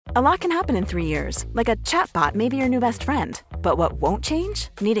A lot can happen in 3 years, like a chatbot may be your new best friend. But what won't change?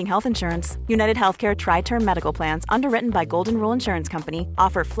 Needing health insurance. United Healthcare Tri-Term Medical Plans, underwritten by Golden Rule Insurance Company,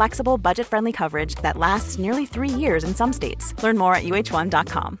 offer flexible, budget-friendly coverage that lasts nearly 3 years in some states. Learn more at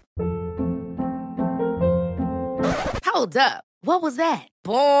uh1.com. Hold up. What was that?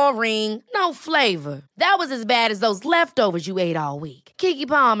 Boring. No flavor. That was as bad as those leftovers you ate all week. Keke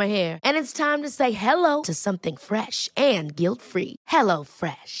Palmer here. And it's time to say hello to something fresh and guilt-free. Hello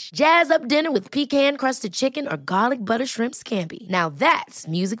Fresh. Jazz up dinner with pecan-crusted chicken or garlic butter shrimp scampi. Now that's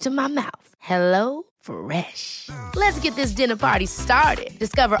music to my mouth. Hello Fresh. Let's get this dinner party started.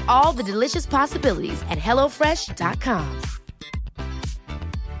 Discover all the delicious possibilities at hellofresh.com.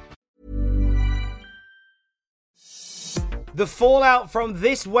 The fallout from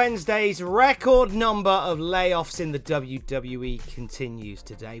this Wednesday's record number of layoffs in the WWE continues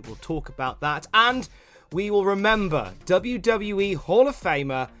today. We'll talk about that, and we will remember WWE Hall of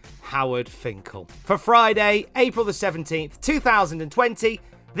Famer Howard Finkel. For Friday, April the 17th, 2020,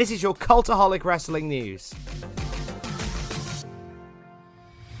 this is your Cultaholic Wrestling News.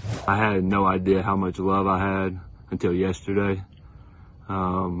 I had no idea how much love I had until yesterday.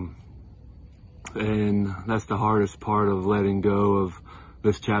 And that's the hardest part of letting go of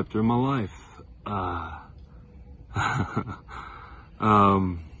this chapter of my life. I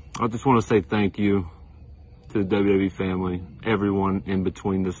just want to say thank you to the WWE family, everyone in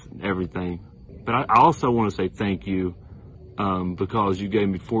between this, everything. But I also want to say thank you because you gave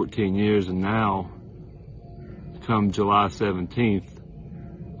me 14 years, and now, come July 17th,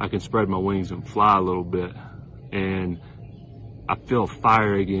 I can spread my wings and fly a little bit. And I feel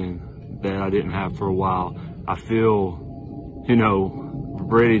fire again that I didn't have for a while. I feel,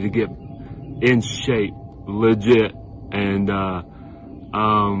 ready to get in shape, legit. And, I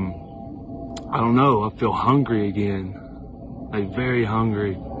don't know, I feel hungry again, like very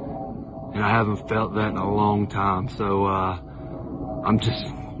hungry. And I haven't felt that in a long time. So, I'm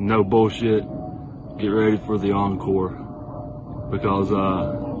just, no bullshit, get ready for the encore. Because,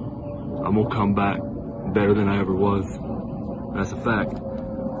 I'm gonna come back better than I ever was. That's a fact.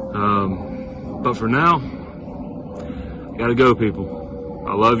 But for now, I gotta go, people.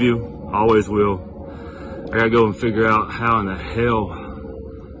 I love you, always will. I gotta go and figure out how in the hell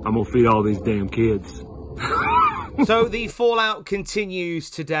I'm gonna feed all these damn kids. So the fallout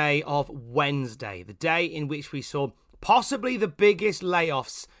continues today of Wednesday, the day in which we saw possibly the biggest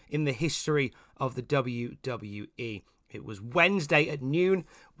layoffs in the history of the WWE. It was Wednesday at noon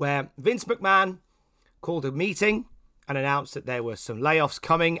where Vince McMahon called a meeting and announced that there were some layoffs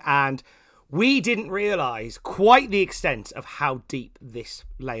coming, and we didn't realise quite the extent of how deep this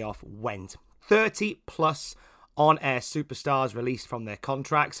layoff went. 30 plus on-air superstars released from their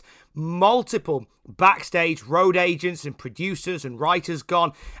contracts, multiple backstage road agents and producers and writers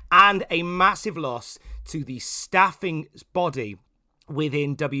gone, and a massive loss to the staffing body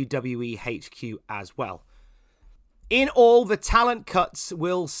within WWE HQ as well. In all, the talent cuts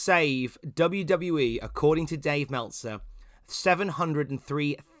will save WWE, according to Dave Meltzer,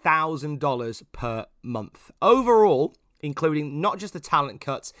 $703,000 per month. Overall, including not just the talent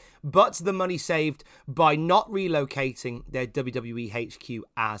cuts, but the money saved by not relocating their WWE HQ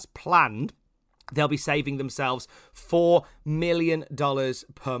as planned, they'll be saving themselves $4 million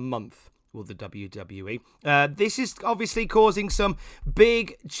per month. Well, the WWE. This is obviously causing some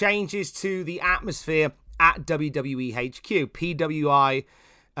big changes to the atmosphere at WWE HQ. PWI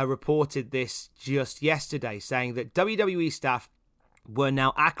reported this just yesterday, saying that WWE staff were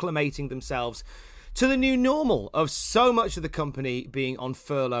now acclimating themselves to the new normal of so much of the company being on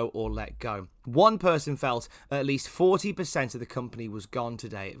furlough or let go. One person felt at least 40% of the company was gone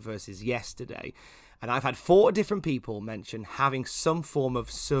today versus yesterday. And I've had 4 different people mention having some form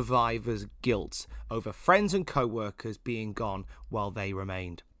of survivor's guilt over friends and co-workers being gone while they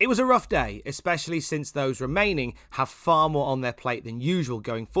remained. It was a rough day, especially since those remaining have far more on their plate than usual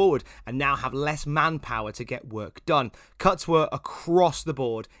going forward and now have less manpower to get work done. Cuts were across the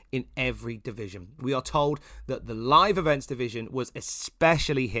board in every division. We are told that the live events division was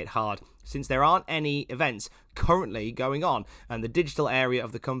especially hit hard, since there aren't any events currently going on, and the digital area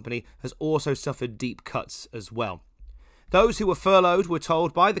of the company has also suffered deep cuts as well. Those who were furloughed were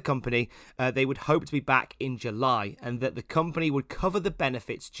told by the company they would hope to be back in July, and that the company would cover the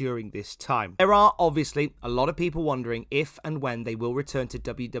benefits during this time. There are obviously a lot of people wondering if and when they will return to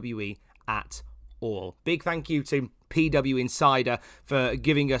WWE at all. Big thank you to PW Insider for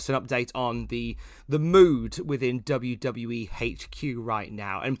giving us an update on the mood within WWE HQ right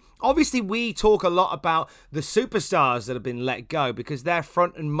now. And obviously we talk a lot about the superstars that have been let go because they're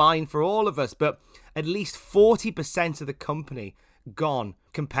front and mind for all of us, but at least 40% of the company gone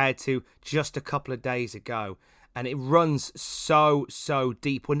compared to just a couple of days ago. And it runs so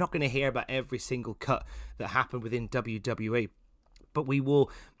deep. We're not going to hear about every single cut that happened within WWE, but we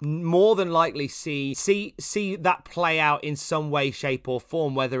will more than likely see that play out in some way, shape, or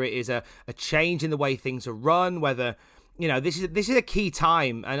form. Whether it is a change in the way things are run, whether this is a key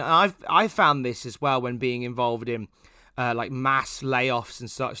time, and I've found this as well when being involved in like mass layoffs and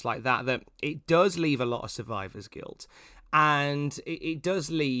such like that. That it does leave a lot of survivor's guilt, and it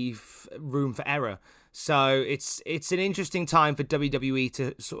does leave room for error. So it's an interesting time for WWE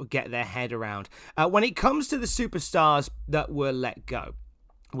to sort of get their head around. When it comes to the superstars that were let go,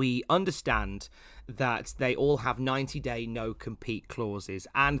 we understand that they all have 90-day no-compete clauses.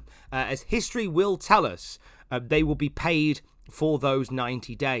 And as history will tell us, they will be paid for those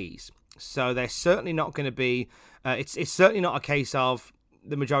 90 days. So they're certainly not going to be... it's certainly not a case of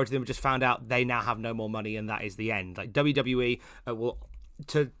the majority of them just found out they now have no more money and that is the end. Like WWE will...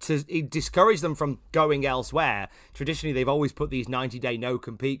 To discourage them from going elsewhere, traditionally they've always put these 90-day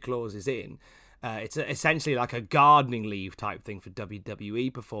no-compete clauses in. It's essentially like a gardening leave type thing for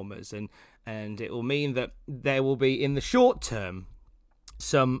WWE performers, and it will mean that there will be, in the short term,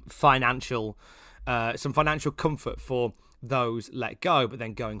 some financial comfort for those let go, but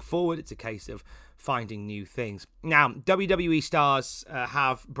then going forward, it's a case of finding new things. Now, WWE stars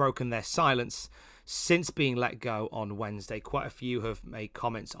have broken their silence since being let go on Wednesday. Quite a few have made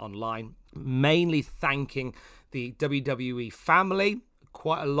comments online, mainly thanking the WWE family.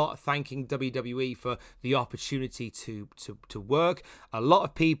 Quite a lot thanking WWE for the opportunity to work. A lot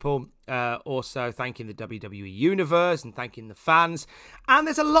of people also thanking the WWE Universe and thanking the fans. And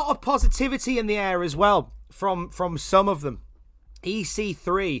there's a lot of positivity in the air as well from some of them.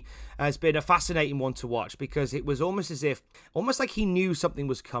 EC3 has been a fascinating one to watch because it was almost like he knew something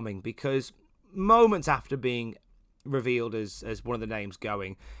was coming, because moments after being revealed as one of the names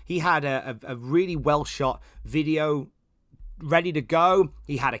going, he had a really well shot video ready to go.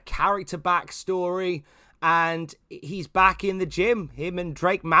 He had a character backstory, and he's back in the gym. Him and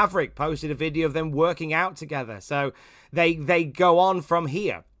Drake Maverick posted a video of them working out together, so they go on from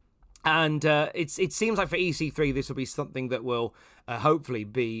here. And it seems like for EC3 this will be something that will hopefully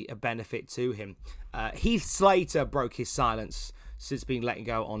be a benefit to him. Heath Slater broke his silence since being let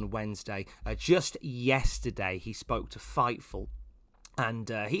go on Wednesday. Just yesterday, he spoke to Fightful. And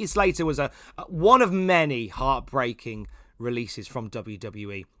Heath Slater was one of many heartbreaking releases from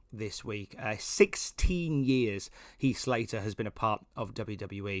WWE this week. 16 years Heath Slater has been a part of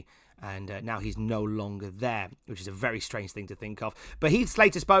WWE, and now he's no longer there, which is a very strange thing to think of. But Heath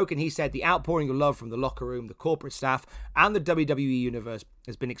Slater spoke, and he said the outpouring of love from the locker room, the corporate staff, and the WWE Universe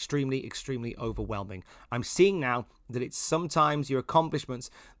has been extremely, extremely overwhelming. I'm seeing now that it's sometimes your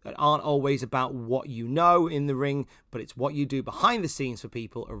accomplishments that aren't always about what you know in the ring, but it's what you do behind the scenes for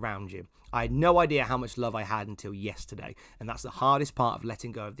people around you. I had no idea how much love I had until yesterday, and that's the hardest part of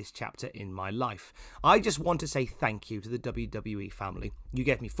letting go of this chapter in my life. I just want to say thank you to the WWE family. You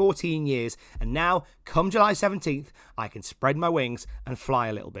gave me 14 years, and now, come July 17th, I can spread my wings and fly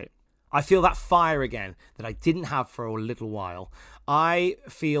a little bit. I feel that fire again that I didn't have for a little while. I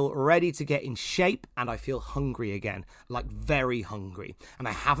feel ready to get in shape, and I feel hungry again, like very hungry. And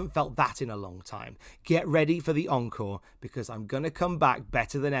I haven't felt that in a long time. Get ready for the encore, because I'm going to come back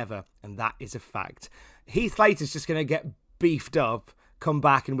better than ever, and that is a fact. Heath Slater's just going to get beefed up, come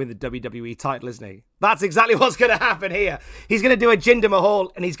back and win the WWE title, isn't he? That's exactly what's going to happen here. He's going to do a Jinder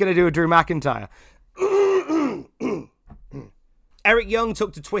Mahal, and he's going to do a Drew McIntyre. Eric Young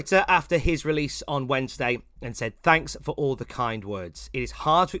took to Twitter after his release on Wednesday and said, "Thanks for all the kind words. It is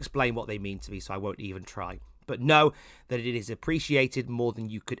hard to explain what they mean to me, so I won't even try. But know that it is appreciated more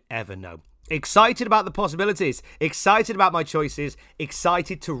than you could ever know. Excited about the possibilities, excited about my choices,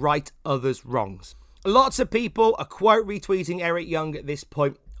 excited to right others' wrongs." Lots of people are quote retweeting Eric Young at this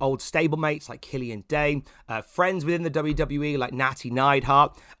point. Old stablemates like Killian Dane, friends within the WWE like Natty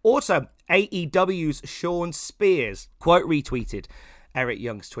Neidhart. Also, AEW's Sean Spears quote retweeted Eric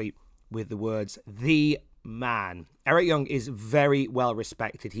Young's tweet with the words, "The man." Eric Young is very well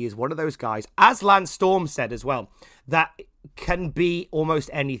respected. He is one of those guys, as Lance Storm said as well, that can be almost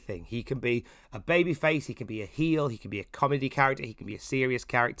anything. He can be a babyface, he can be a heel, he can be a comedy character, he can be a serious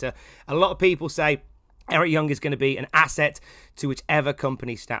character. A lot of people say Eric Young is going to be an asset to whichever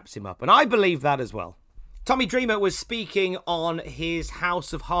company snaps him up, and I believe that as well. Tommy Dreamer was speaking on his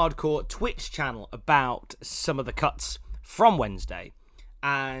House of Hardcore Twitch channel about some of the cuts from Wednesday,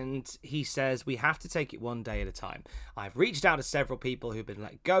 and he says, "We have to take it one day at a time. I've reached out to several people who've been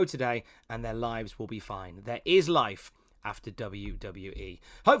let go today, and their lives will be fine. There is life after WWE.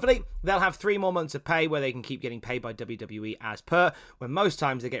 Hopefully, they'll have 3 more months of pay where they can keep getting paid by WWE as per, when most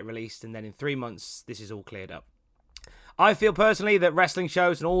times they get released, and then in 3 months, this is all cleared up. I feel personally that wrestling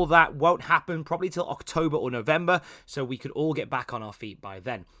shows and all that won't happen probably till October or November, so we could all get back on our feet by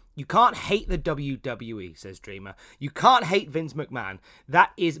then. You can't hate the WWE, says Dreamer. You can't hate Vince McMahon.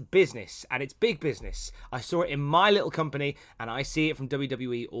 That is business, and it's big business. I saw it in my little company, and I see it from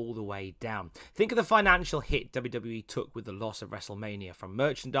WWE all the way down. Think of the financial hit WWE took with the loss of WrestleMania, from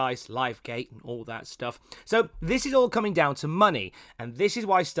merchandise, Livegate, and all that stuff. So this is all coming down to money, and this is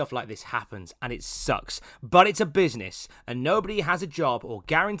why stuff like this happens, and it sucks. But it's a business, and nobody has a job or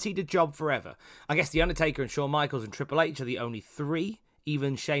guaranteed a job forever. I guess The Undertaker and Shawn Michaels and Triple H are the only 3.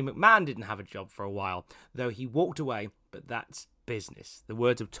 Even Shane McMahon didn't have a job for a while, though he walked away, but that's business. The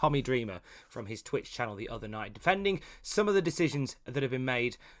words of Tommy Dreamer from his Twitch channel the other night, defending some of the decisions that have been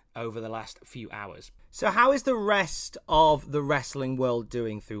made over the last few hours. So how is the rest of the wrestling world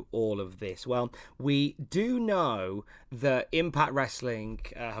doing through all of this? Well, we do know that Impact Wrestling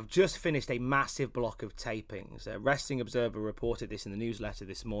have just finished a massive block of tapings. Wrestling Observer reported this in the newsletter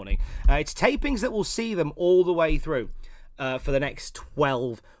this morning. It's tapings that will see them all the way through. For the next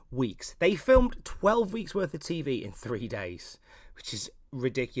 12 weeks. They filmed 12 weeks worth of TV in 3 days, which is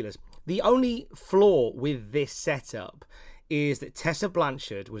ridiculous. The only flaw with this setup is that Tessa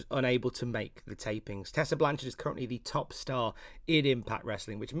Blanchard was unable to make the tapings. Tessa Blanchard is currently the top star in Impact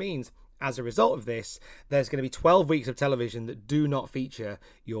Wrestling, which means, as a result of this, there's going to be 12 weeks of television that do not feature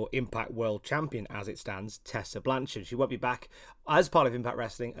your Impact World Champion, as it stands, Tessa Blanchard. She won't be back as part of Impact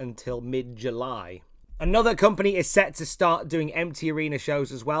Wrestling until mid-July. Another company is set to start doing empty arena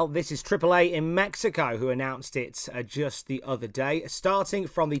shows as well. This is AAA in Mexico, who announced it just the other day. Starting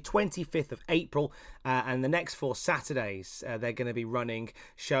from the 25th of April and the next 4 Saturdays, they're going to be running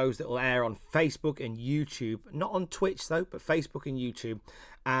shows that will air on Facebook and YouTube. Not on Twitch, though, but Facebook and YouTube,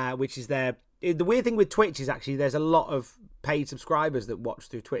 which is their... The weird thing with Twitch is actually there's a lot of paid subscribers that watch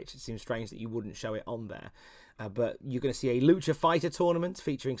through Twitch. It seems strange that you wouldn't show it on there. But you're going to see a Lucha Fighter tournament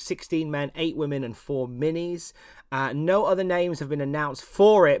featuring 16 men, 8 women, and 4 minis. No other names have been announced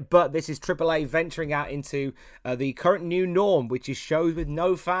for it, but this is AAA venturing out into the current new norm, which is shows with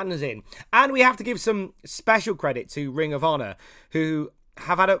no fans in. And we have to give some special credit to Ring of Honor, who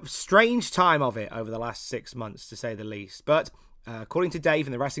have had a strange time of it over the last 6 months, to say the least. But... according to Dave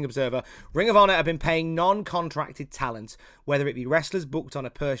in the Wrestling Observer, Ring of Honor have been paying non-contracted talent, whether it be wrestlers booked on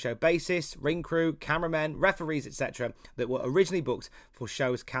a per-show basis, ring crew, cameramen, referees, etc., that were originally booked for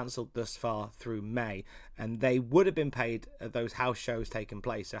shows cancelled thus far through May. And they would have been paid those house shows taking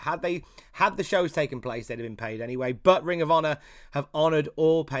place. So had the shows taken place, they'd have been paid anyway. But Ring of Honor have honoured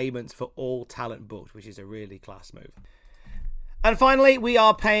all payments for all talent booked, which is a really class move. And finally, we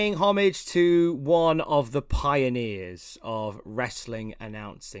are paying homage to one of the pioneers of wrestling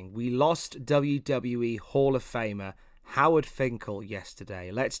announcing. We lost WWE Hall of Famer Howard Finkel yesterday.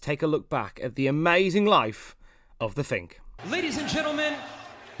 Let's take a look back at the amazing life of the Fink. Ladies and gentlemen,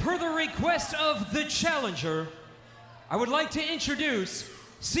 per the request of the challenger, I would like to introduce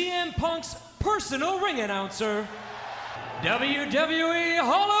CM Punk's personal ring announcer, WWE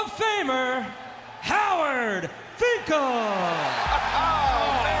Hall of Famer, Howard Finkel!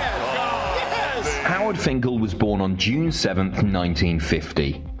 Howard Finkel was born on June 7th,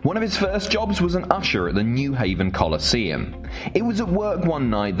 1950. One of his first jobs was an usher at the New Haven Coliseum. It was at work one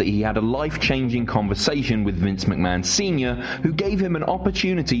night that he had a life-changing conversation with Vince McMahon Sr., who gave him an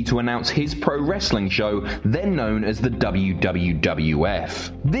opportunity to announce his pro wrestling show, then known as the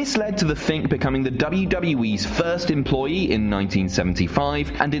WWF. This led to the Fink becoming the WWE's first employee in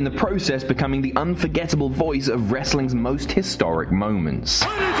 1975, and in the process becoming the unforgettable voice of wrestling's most historic moments.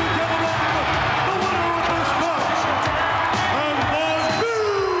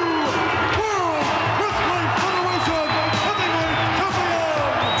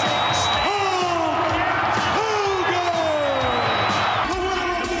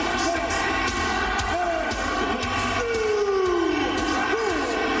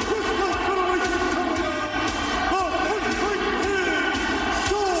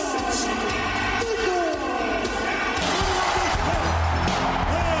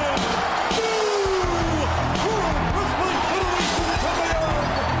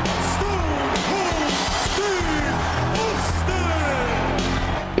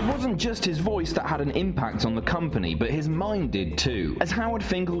 Just his voice that had an impact on the company, but his mind did too, as Howard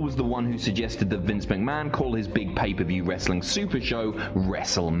Finkel was the one who suggested that Vince McMahon call his big pay-per-view wrestling super show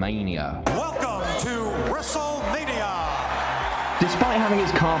WrestleMania. Welcome to WrestleMania! Despite having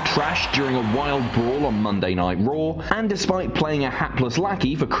his car trashed during a wild brawl on Monday Night Raw, and despite playing a hapless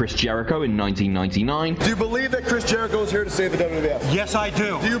lackey for Chris Jericho in 1999... Do you believe that Chris Jericho is here to save the WWF? Yes, I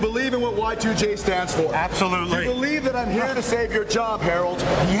do. Do you believe in what Y2J stands for? Absolutely. Do you believe that I'm here to save your job, Harold?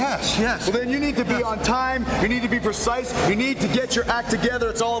 Yes. Well, then you need to be on time, you need to be precise, you need to get your act together.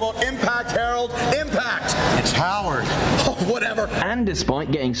 It's all about impact, Harold. Impact! It's Howard. Oh, whatever. And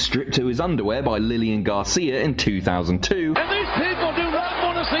despite getting stripped to his underwear by Lillian Garcia in 2002... And these people do not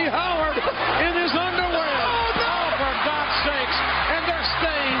want to see Howard in his underwear. Oh, no! For God's sakes. And they're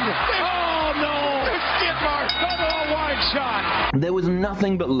stained. Oh, no. Skid marks. Double wide shot. There was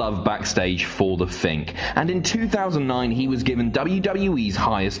nothing but love backstage for the Fink, and in 2009 he was given WWE's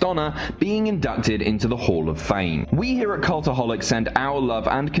highest honor, being inducted into the Hall of Fame. We here at Cultaholic send our love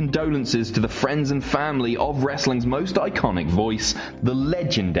and condolences to the friends and family of wrestling's most iconic voice, the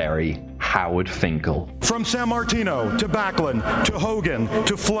legendary Howard Finkel. From San Martino to Backlund to Hogan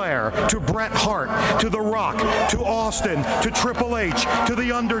to Flair to Bret Hart to The Rock to Austin to Triple H to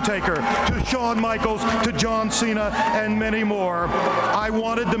The Undertaker to Shawn Michaels to John Cena and many more, I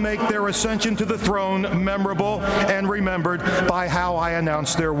wanted to make their ascension to the throne memorable and remembered by how I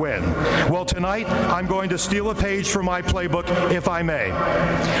announced their win. Well, tonight I'm going to steal a page from my playbook, if I may.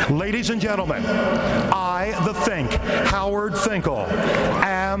 Ladies and gentlemen, I, the Fink, Howard Finkel,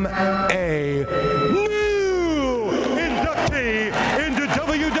 am a new inductee into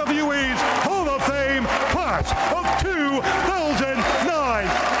WWE's Hall of Fame class of 2009.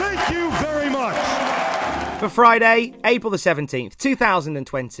 Thank you very much. For Friday, April the 17th,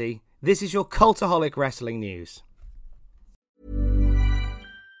 2020, this is your Cultaholic Wrestling News.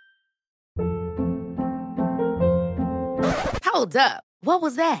 Hold up. What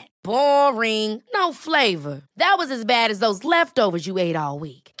was that? Boring. No flavor. That was as bad as those leftovers you ate all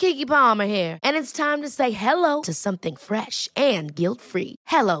week. Keke Palmer here, and it's time to say hello to something fresh and guilt-free.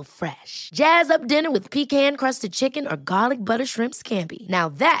 HelloFresh. Jazz up dinner with pecan-crusted chicken or garlic butter shrimp scampi. Now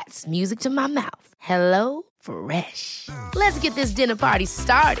that's music to my mouth. HelloFresh. Let's get this dinner party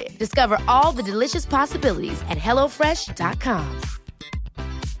started. Discover all the delicious possibilities at HelloFresh.com.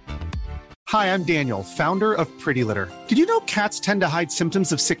 Hi, I'm Daniel, founder of Pretty Litter. Did you know cats tend to hide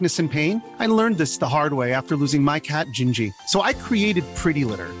symptoms of sickness and pain? I learned this the hard way after losing my cat, Gingy. So I created Pretty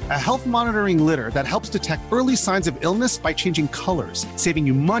Litter, a health monitoring litter that helps detect early signs of illness by changing colors, saving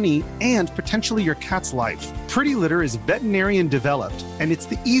you money and potentially your cat's life. Pretty Litter is veterinarian developed, and it's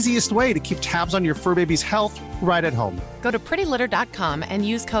the easiest way to keep tabs on your fur baby's health right at home. Go to prettylitter.com and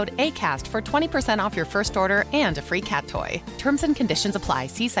use code ACAST for 20% off your first order and a free cat toy. Terms and conditions apply.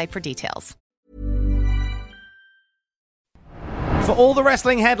 See site for details. For all the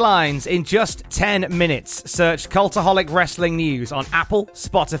wrestling headlines in just 10 minutes, search Cultaholic Wrestling News on Apple,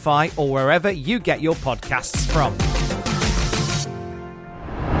 Spotify, or wherever you get your podcasts from.